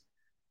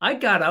I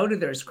got out of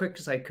there as quick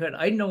as I could.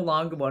 I no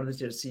longer wanted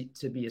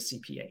to be a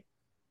CPA.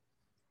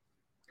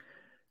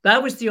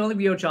 That was the only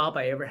real job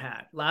I ever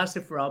had.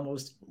 Lasted for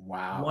almost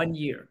Wow. 1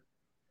 year.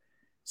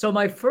 So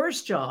my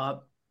first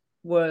job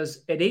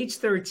was at age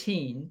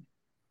 13.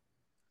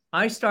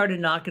 I started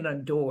knocking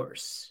on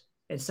doors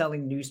and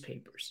selling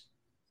newspapers.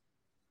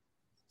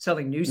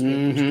 Selling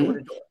newspapers door to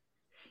Mm-hmm. door.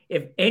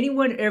 If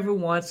anyone ever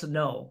wants to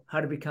know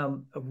how to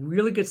become a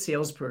really good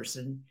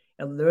salesperson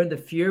and learn the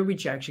fear of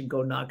rejection,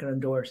 go knocking on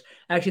doors.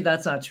 Actually,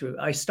 that's not true.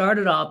 I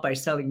started off by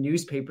selling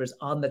newspapers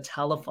on the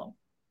telephone.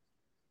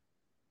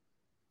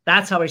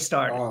 That's how I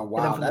started. Oh,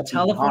 And then wow. from the That's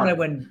even telephone, I harder.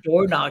 went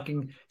door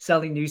knocking,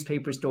 selling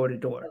newspapers door to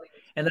door.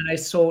 And then I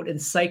sold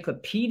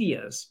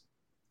encyclopedias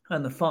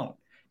on the phone.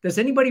 Does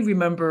anybody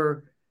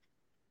remember?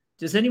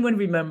 Does anyone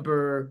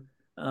remember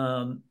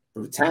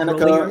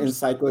Britannica Groliers?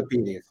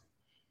 encyclopedias.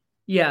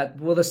 Yeah,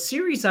 well, the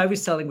series I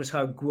was selling was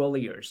called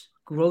Groliers,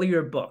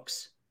 Grolier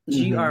Books,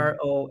 Mm-hmm.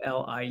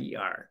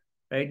 Grolier,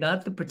 right?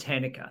 Not the Britannica.